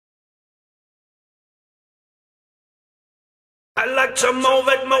I like to move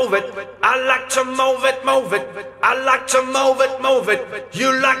it, move it. I like to move it, move it. I like to move it, move it.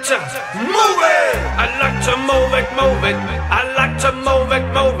 You like to move it. I like to move it, move it. I like to move it,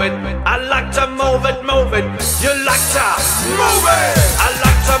 move it. I like to move it, move it. You like to move it. I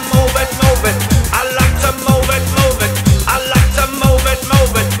like to move it, move it. I like to move it, move it. I like to move it,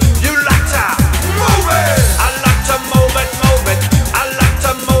 move it. You like to move it. I like to move it, move it. I like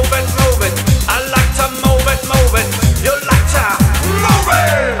to move it, move it. I like to move it, move it. You like to move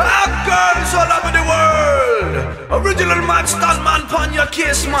it. Our girls all over the world. Original man, stand man, pon your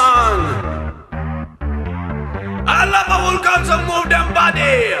kiss, man. I love how all girls move them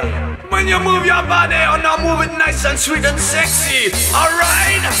body. When you move your body, oh now move it nice and sweet and sexy.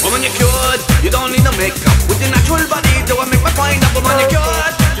 Alright, woman you're cute, you don't need no makeup. With your natural body, do I make my find up? Woman you're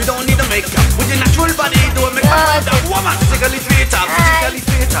cute, you don't need no makeup. With your natural body, do I make my find up? Woman, physically fit up, physically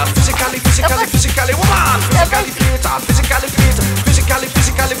fit up, physically, woman, physically fit up, physically fit up, physically.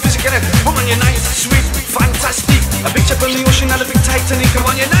 Woman you're nice, sweet, fantastic. A big chip on the ocean and a big Titanic. Come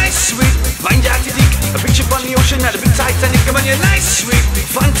on, you're nice, sweet, find your dick. A big chip on the ocean and a big Titanic. Come on, you're nice, sweet,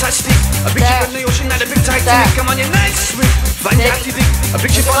 fantastic. A big chip on the ocean and a big Titanic. Come on, you're nice, sweet, find your dick. A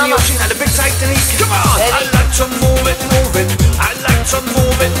big chip on the ocean and a big Titanic. Come on, I like to move it, move it. I like to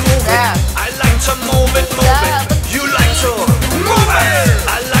move it, move it. I like to move it, move it. You like to move it.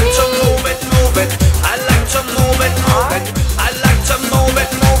 I like to move it, move it. I like to move it, move it. I like to move it,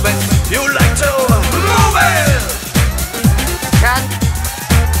 move it. You like to move it.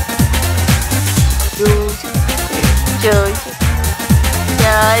 Joseph.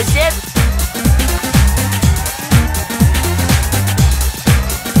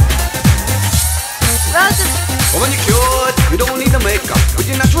 Woman you're cute, you don't need no makeup. With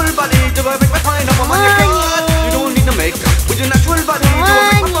your natural body, do I make my find up? Woman you're cute, you don't need no makeup. With your natural body, do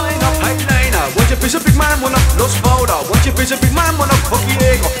I make my find up? Eyeliner, want you piece a big man, wanna nose powder. Want you piece a big man, wanna coffee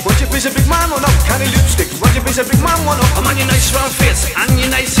egg. Want you piece a big man, wanna candy lipstick. Want you piece a big man, wanna I'm on your nice round face and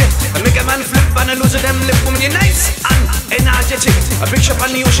your nice hip. I make a man flip and I lose them lip. Woman you're nice and energetic. A big ship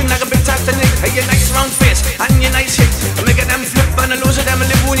on the ocean like a big Titanic. Hey, your nice round face and your nice hip. I make a them flip and I lose them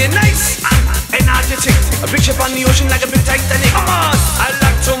lip. When you're nice and energetic. A big ship on the ocean like a big Titanic. Come on, I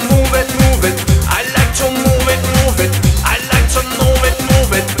like to move it, move it. I like to move it, move it.